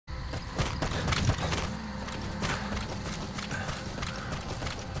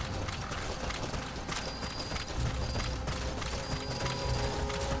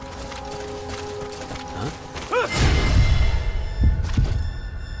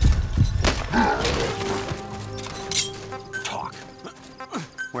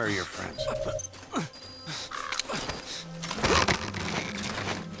Where are your friends?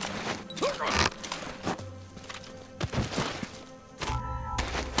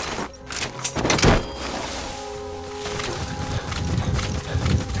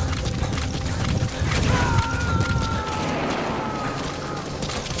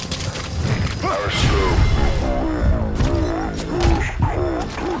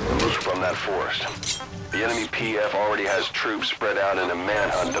 The enemy PF already has troops spread out in a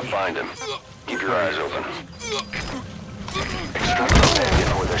manhunt to find him. Keep your eyes open. Extract the man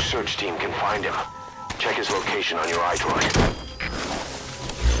before the search team can find him. Check his location on your iDroid.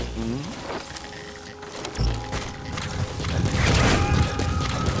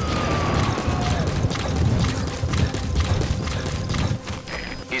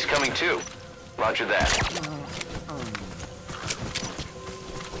 He's coming too. Roger that.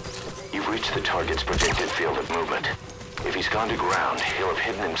 You've reached the target's predicted field of movement. If he's gone to ground, he'll have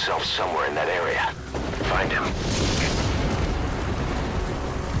hidden himself somewhere in that area. Find him.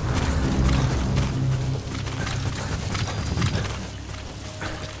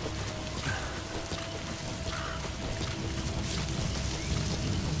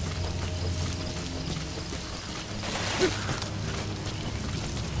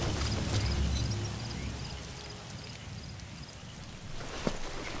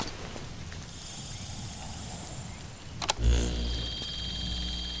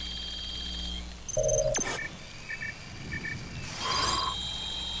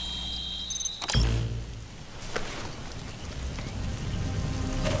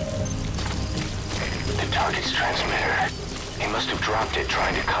 Target's transmitter. He must have dropped it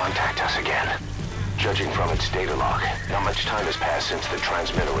trying to contact us again. Judging from its data log, not much time has passed since the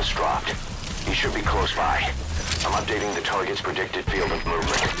transmitter was dropped. He should be close by. I'm updating the target's predicted field of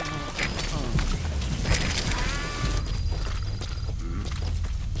movement.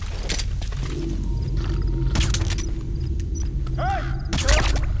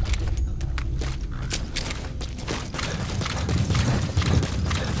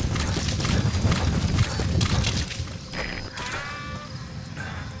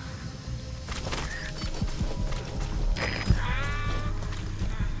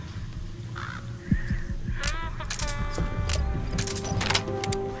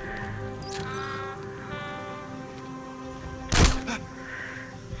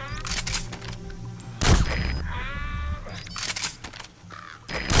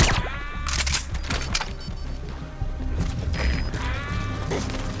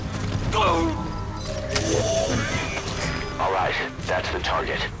 Alright, that's the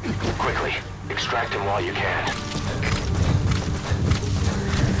target. Quickly, extract him while you can.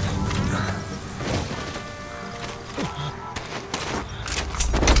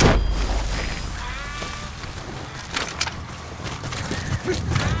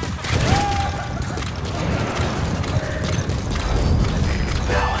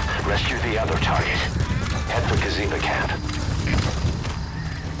 Now, rescue the other target. Head for Kojima camp.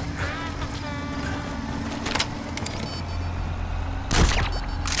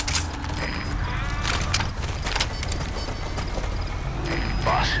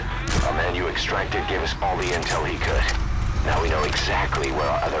 Extracted gave us all the intel he could. Now we know exactly where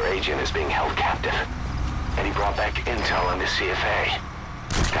our other agent is being held captive. And he brought back intel on the CFA.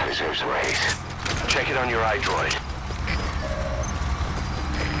 That deserves a raise. Check it on your iDroid.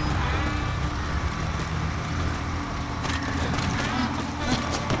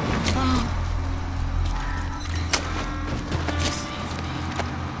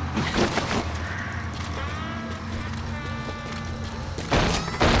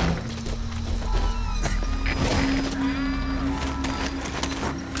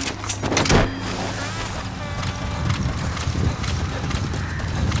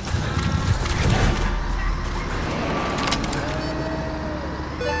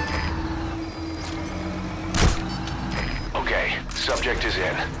 Subject is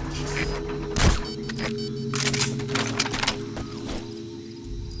in.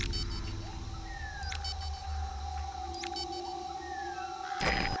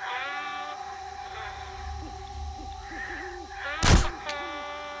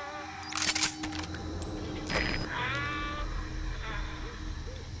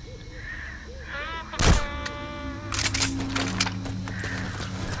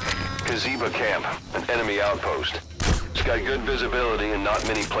 Kojima camp, an enemy outpost. It's got good visibility and not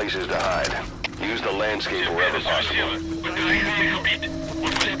many places to hide. Use the landscape wherever possible.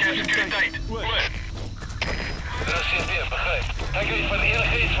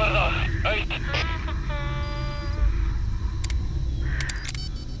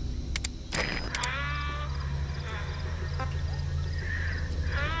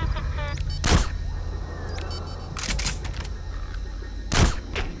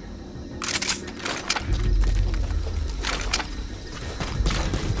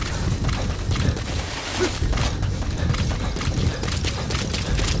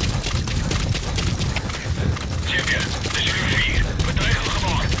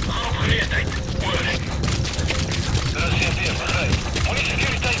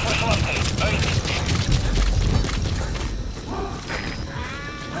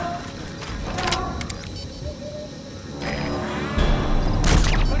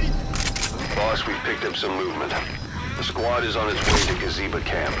 squad is on its way to Gazeba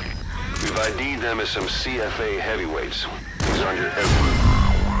camp. We've ID'd them as some CFA heavyweights. These are your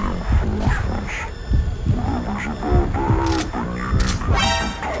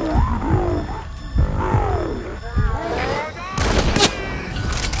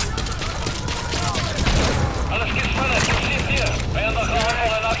Alles geht schneller, ich stehe hier. Wij hebben nog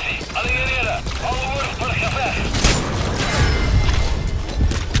allemaal in actie. Alliëren, alle woorden voor het gevecht.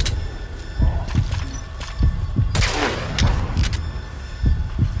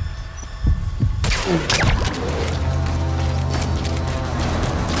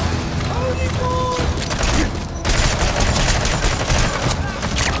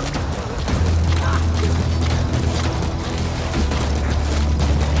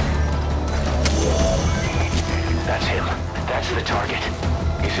 That's him. That's the target.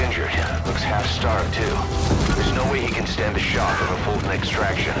 He's injured. Looks half-starved, too. There's no way he can stand the shock of a Fulton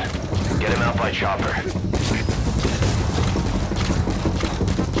extraction. Get him out by chopper.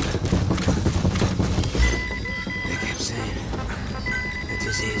 They kept saying the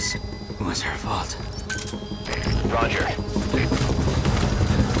disease was her fault. Roger.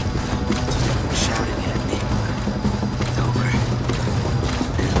 Shouting at me. Over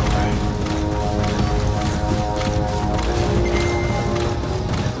and over.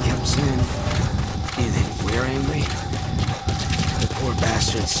 Kept saying, "You think we're angry? The poor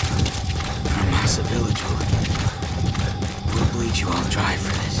bastards from Massa Village will bleed you all dry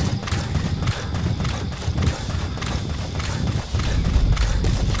for this."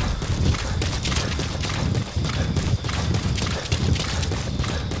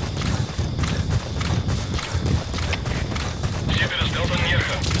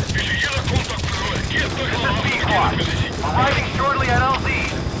 Arriving shortly at LZ.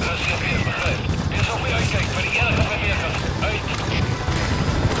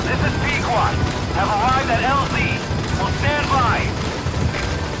 This is Pequot. Have arrived at LZ. We'll stand by.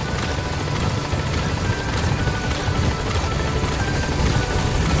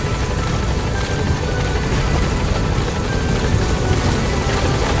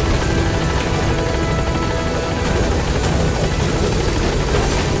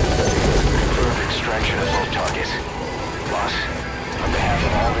 Extraction of all targets. Boss, on behalf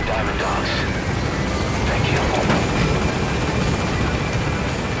of all the Diamond Dogs, thank you.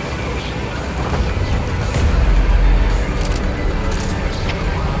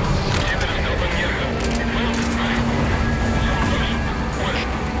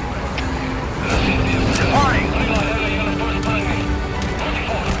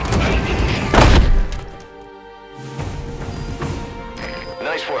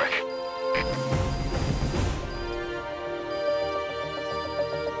 Nice work.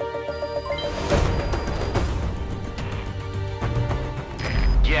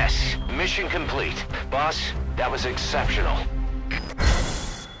 Yes, mission complete. Boss, that was exceptional.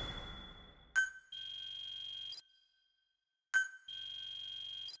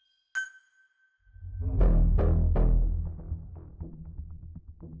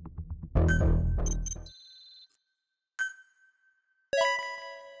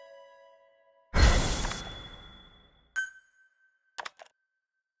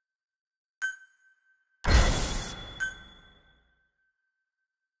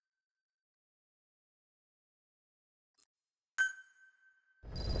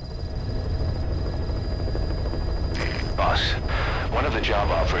 Boss, one of the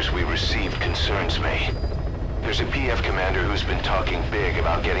job offers we received concerns me. There's a PF commander who's been talking big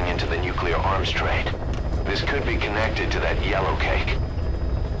about getting into the nuclear arms trade. This could be connected to that yellow cake.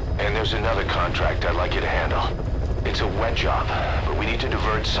 And there's another contract I'd like you to handle. It's a wet job, but we need to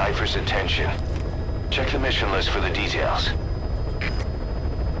divert Cypher's attention. Check the mission list for the details.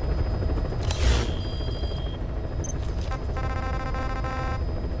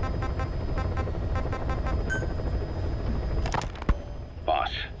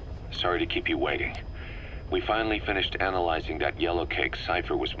 Boss, sorry to keep you waiting. We finally finished analyzing that yellow cake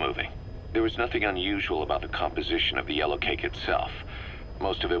Cypher was moving. There was nothing unusual about the composition of the yellow cake itself.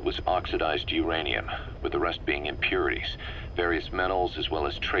 Most of it was oxidized uranium, with the rest being impurities, various metals as well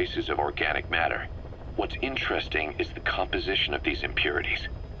as traces of organic matter. What's interesting is the composition of these impurities.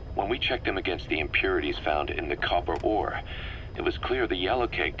 When we checked them against the impurities found in the copper ore, it was clear the yellow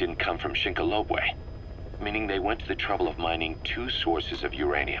cake didn't come from Shinkalobwe, meaning they went to the trouble of mining two sources of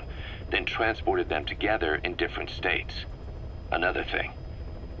uranium, then transported them together in different states. Another thing,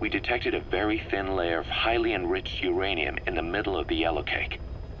 we detected a very thin layer of highly enriched uranium in the middle of the yellow cake.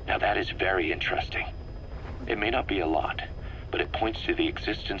 Now that is very interesting. It may not be a lot, but it points to the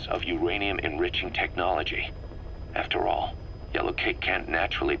existence of uranium-enriching technology. After all, yellow cake can't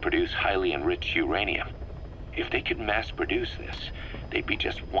naturally produce highly enriched uranium. If they could mass produce this, they'd be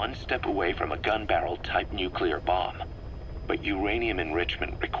just one step away from a gun barrel type nuclear bomb. But uranium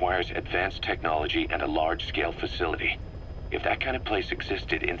enrichment requires advanced technology and a large-scale facility. If that kind of place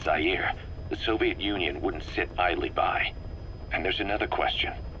existed in Zaire, the Soviet Union wouldn't sit idly by. And there's another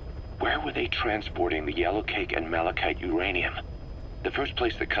question. Where were they transporting the yellowcake and malachite uranium? The first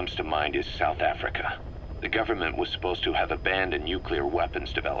place that comes to mind is South Africa. The government was supposed to have abandoned nuclear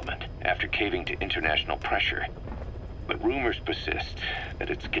weapons development after caving to international pressure. But rumors persist that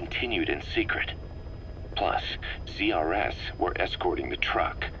it's continued in secret. Plus, CRS were escorting the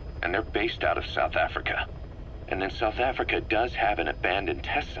truck, and they're based out of South Africa. And then South Africa does have an abandoned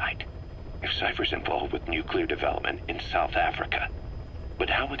test site. If Cypher's involved with nuclear development in South Africa.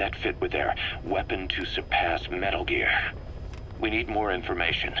 But how would that fit with their weapon to surpass Metal Gear? We need more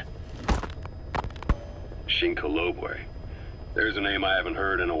information. Shinkolobwe. There's a name I haven't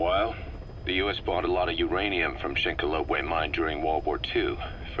heard in a while. The U.S. bought a lot of uranium from Shinkolobwe mine during World War II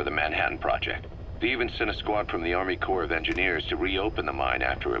for the Manhattan Project. They even sent a squad from the Army Corps of Engineers to reopen the mine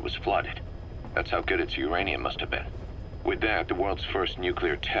after it was flooded. That's how good its uranium must have been. With that, the world's first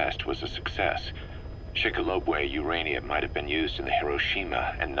nuclear test was a success. Shinkolobwe uranium might have been used in the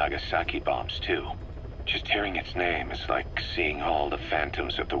Hiroshima and Nagasaki bombs too. Just hearing its name is like seeing all the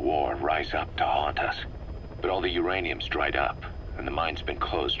phantoms of the war rise up to haunt us. But all the uranium's dried up, and the mine's been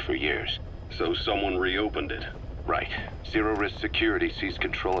closed for years. So someone reopened it. Right. Zero-risk security seized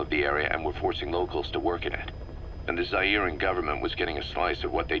control of the area and were forcing locals to work in it. And the Zairean government was getting a slice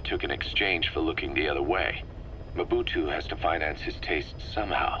of what they took in exchange for looking the other way. Mobutu has to finance his tastes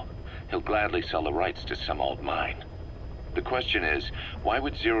somehow. He'll gladly sell the rights to some old mine. The question is, why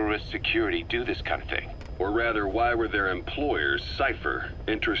would zero-risk security do this kind of thing? Or rather, why were their employers, Cypher,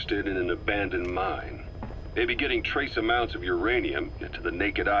 interested in an abandoned mine? They'd be getting trace amounts of uranium, yet to the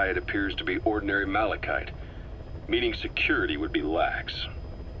naked eye it appears to be ordinary malachite, meaning security would be lax.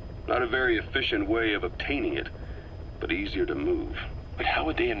 Not a very efficient way of obtaining it, but easier to move. But how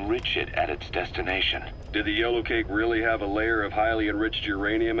would they enrich it at its destination? Did the yellowcake really have a layer of highly enriched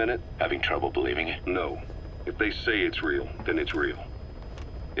uranium in it? Having trouble believing it? No. If they say it's real, then it's real.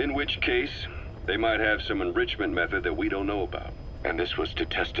 In which case, they might have some enrichment method that we don't know about. And this was to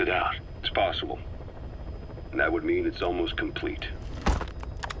test it out? It's possible. And that would mean it's almost complete.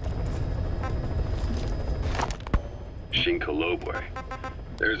 Shinkolobwe.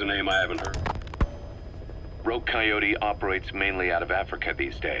 There's a name I haven't heard. Rogue Coyote operates mainly out of Africa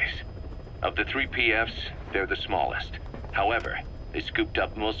these days. Of the 3 PFs, they're the smallest. However, they scooped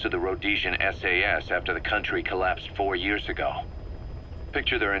up most of the Rhodesian SAS after the country collapsed 4 years ago.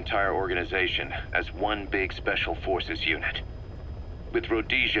 Picture their entire organization as one big special forces unit. With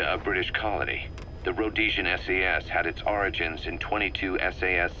Rhodesia a British colony, the Rhodesian SAS had its origins in 22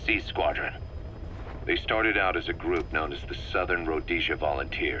 SAS Sea Squadron. They started out as a group known as the Southern Rhodesia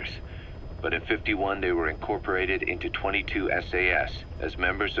Volunteers. But in '51 they were incorporated into 22 SAS as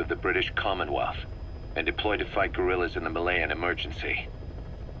members of the British Commonwealth and deployed to fight guerrillas in the Malayan emergency.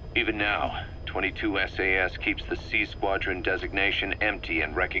 Even now, 22 SAS keeps the Sea Squadron designation empty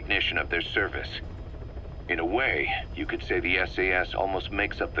in recognition of their service. In a way, you could say the SAS almost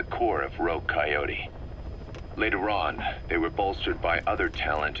makes up the core of Rogue Coyote. Later on, they were bolstered by other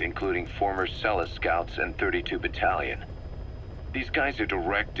talent, including former Celis Scouts and 32 Battalion. These guys are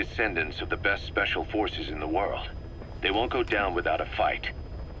direct descendants of the best special forces in the world. They won't go down without a fight.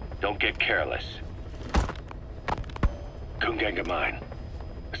 Don't get careless. Kunganga Mine.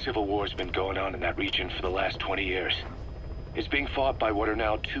 A civil war's been going on in that region for the last 20 years. It's being fought by what are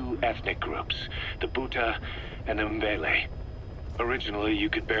now 2 ethnic groups, the Buta and the Mbele. Originally, you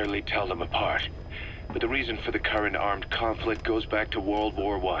could barely tell them apart, but the reason for the current armed conflict goes back to World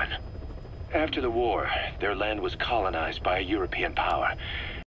War I. After the war, their land was colonized by a European power,